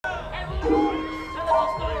I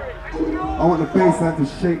want the bass line to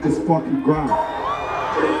shake this fucking ground.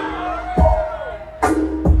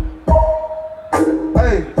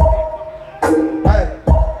 Hey, hey.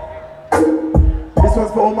 This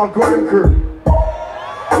one's for all my grind crew.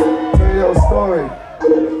 Tell you a little story.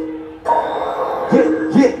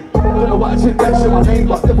 Yeah. Don't know what I should mention my name,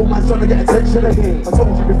 but devil man's trying to get attention again. I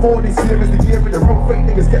told you before, this year is the year with the wrong fake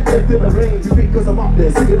niggas get left in the rain. You think cause I'm up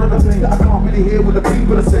there singing on the plane that I can't really hear what the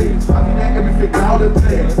people are saying. I can hear everything loud and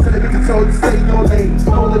clear. Tell them you can tell to stay in your lane.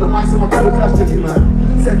 Hold the mics on my color clash checking man.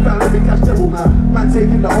 Said found let me catch devil man. Man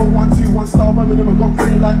taking the whole 1, 2, 1 star, man with them I gone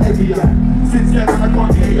clean like Eddie ya. Since then man I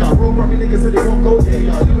can't hear ya. Roll probably niggas said they won't go near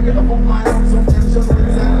ya. You will get the phone line on some tension and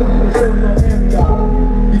exactly what I'm showing your area.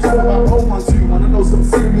 You talk about whole 1, 2, 1, I know some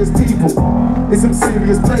serious people in some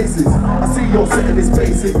serious places. I see you're setting this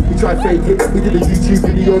basic. You try fake it, he did a YouTube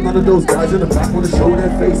video. None of those guys in the back wanna show their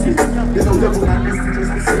faces. There's no devil like this, just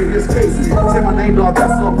some serious cases. Say my name, no, that's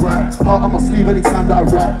not right. Heart on my sleeve anytime that I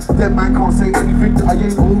rap. That man can't say anything that I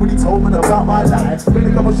ain't already told man about my life. Been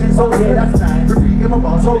a couple shits, oh yeah, that's nice. Repeating my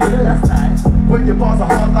bars, oh yeah, that's nice. When your bars are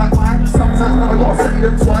hard like mine, sometimes man I gotta say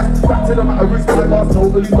them twice. Back to the matter, risk my bars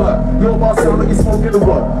totally work. Your bars sound like you're smoking the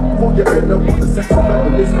wood. Before you end up on the sexual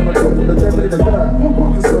level, this I'm a joke with the devil in the dirt.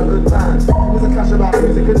 Walk a certain man. There's a clash about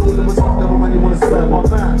music and all of us talk never man you wanna spare my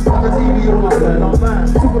man. Like a TV on my burn on man.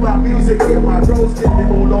 Talk about music, yeah my roads, getting it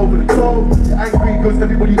all over the globe. You're angry cause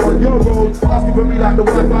everybody on your road asking for me like the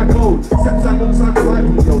Wi-Fi code. Steps alongside the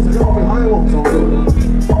Bible, yo, so you're behind what I'm talking.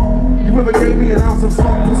 You ever gave me an ounce of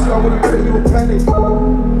stock, pussy, I wouldn't pay you a penny.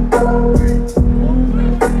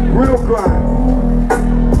 Real crime,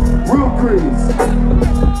 real crease.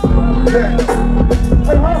 Yeah.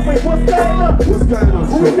 Hey, halfway, what's going on? What's going on?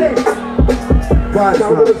 Who's this? Guys,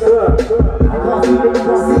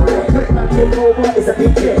 it's a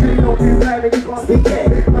big kid. You know you blind and you can't speak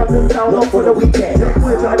it. I'm just down low for the weekend.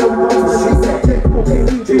 Which I don't know what she said. Okay,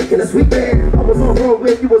 we drinking a sweet bed. I was on road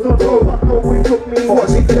when you was on road, but no one took me for what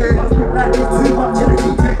she said. I feel like it's too much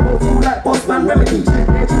energy. You like boss man remedy.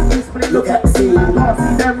 Look at the scene. I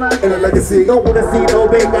see them man in a legacy. Don't wanna see no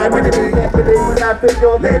big guy remedy. Get me in when I feel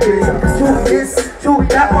your lady. Shoot this, shoot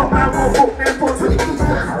that one man won't walk them for 20.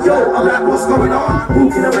 Yo, I'm like, what's going on?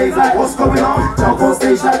 Walking a rave like, what's going on? Jump on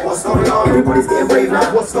stage like, what's going on? Everybody's getting brave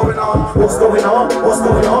like, what's going on? What's going on? What's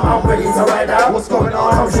going on? I'm ready to ride out. What's going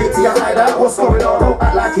on? I'm straight to your hideout. What's going on? Don't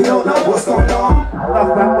act like you don't know what's going on.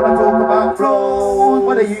 Love back when I talk about flows,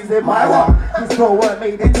 when they using my one. This flow weren't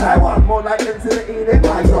made in Taiwan, more like into the in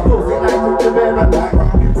my job. Close it like to the bed and like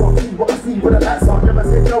you can't see what I see with the lights on. Never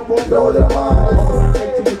said jump on, blow the mind.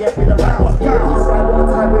 Take to get me the right one. Girls ride all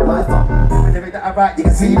the time with my phone. Everything that I write, you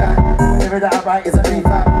can see that. Everything that I write is a beat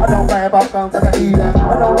that. I don't write about guns like I eat that. I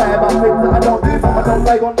don't write about things that I don't do. I don't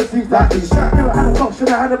play on the streets like these shots. Never had a clock, should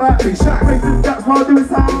have had a battery shot. Racing guts while doing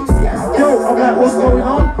sounds. Yo, I'm like, what's going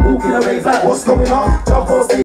on? Walking a rave like, what's going on? Jump on stage.